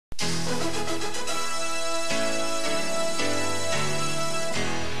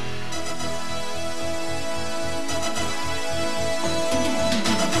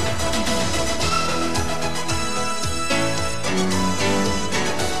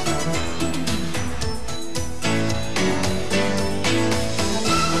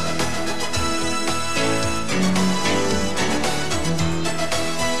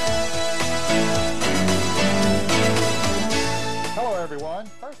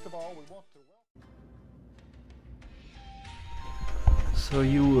First of all, we want to So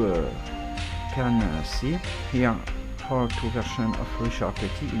you can see here are two versions of Richard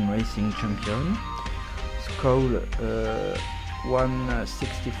Petty in Racing Champion. Skull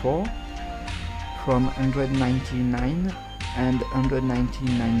 164 from 199 and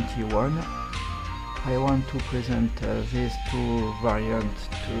 191. I want to present these two variants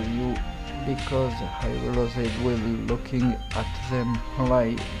to you because I realized while looking at them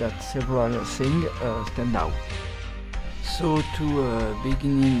like that several things stand out. So to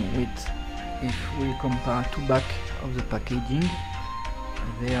beginning with, if we compare to back of the packaging,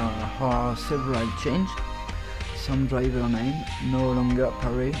 there are several changes. Some driver name no longer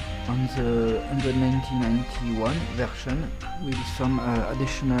appear on the 191 version, with some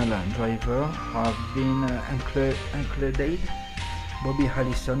additional driver have been included. Bobby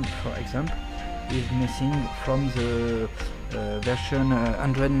Allison, for example, is missing from the version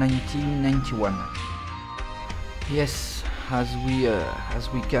 191. Yes, as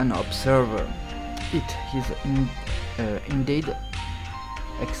we can observe, it is indeed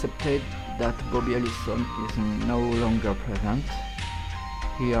accepted that Bobby Allison is no longer present.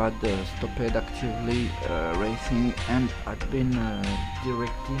 He had stopped actively racing and had been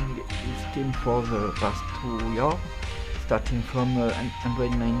directing his team for the past 2 years, starting from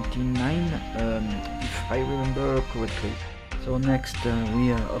 199, if I remember correctly. So next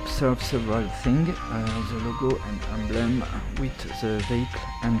we observe several things, the logo and emblem with the vehicle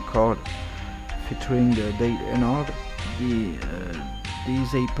and card featuring Dale Earnhardt, the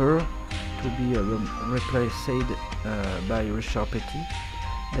zapper to be replaced by Richard Petty.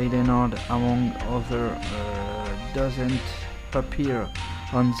 Dale Earnhardt, among other, doesn't appear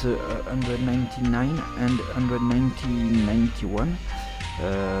on the 199 and 191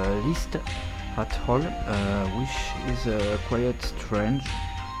 list at all, which is quite strange,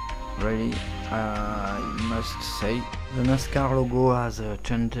 really, I must say. The NASCAR logo has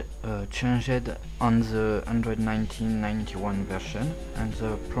changed on the 191 version, and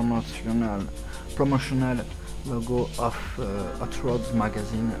the promotional logo of Hot Rods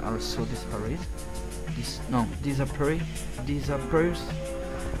magazine also disappears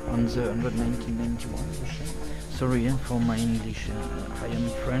on the 191 version. Sorry for my English, I am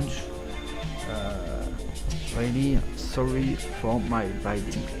French. Really sorry for my bad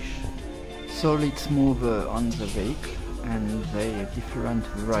English. So let's move on the vehicle and the different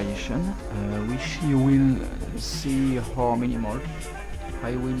variation, which you will see are minimal.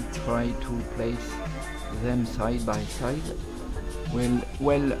 I will try to place them side by side.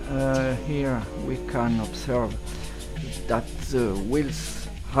 Well, here we can observe that the wheels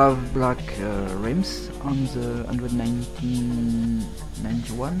have black rims on the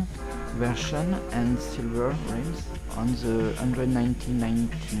 191 version and silver rims on the 199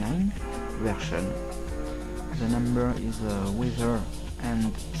 version. The number is weather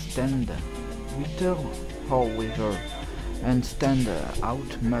and stand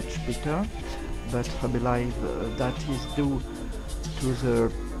out much better, but I believe that is due to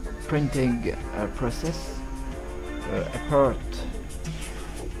the printing process.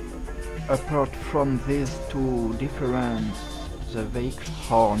 Apart from these two differences, the vehicles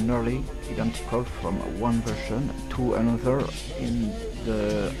are nearly identical from one version to another in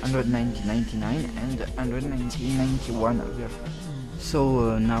the 199 and 191 version.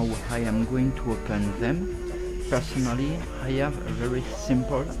 So now I am going to open them. Personally, I have a very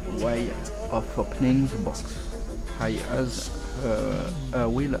simple way of opening the box. I use a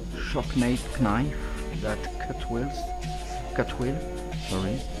wheel sharpened knife that cut wheel,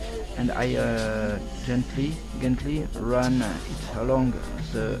 and I gently run it along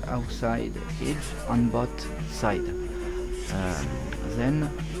the outside edge on both sides. Then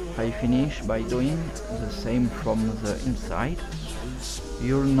I finish by doing the same from the inside.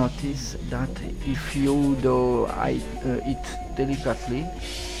 You'll notice that if you do it delicately,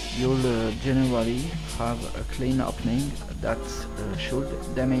 you'll generally have a clean opening that should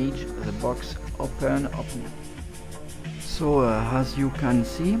damage the box opening. So as you can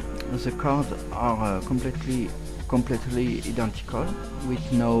see, the cards are completely identical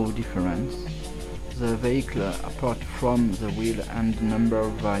with no difference. The vehicle, apart from the wheel and number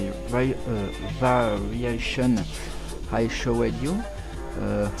variation I showed you,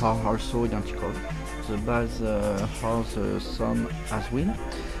 are also identical. The base has some as well.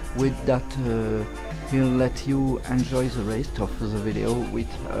 With that, we'll let you enjoy the rest of the video with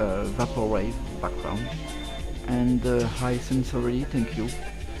vaporwave background. And I sincerely thank you.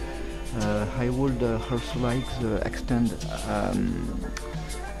 I would also like to extend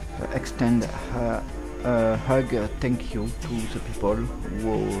hug thank you to the people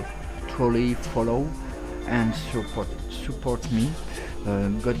who truly follow and support me.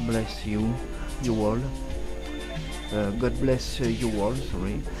 God bless you all. God bless you all,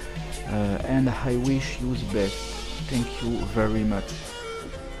 sorry. And I wish you the best. Thank you very much.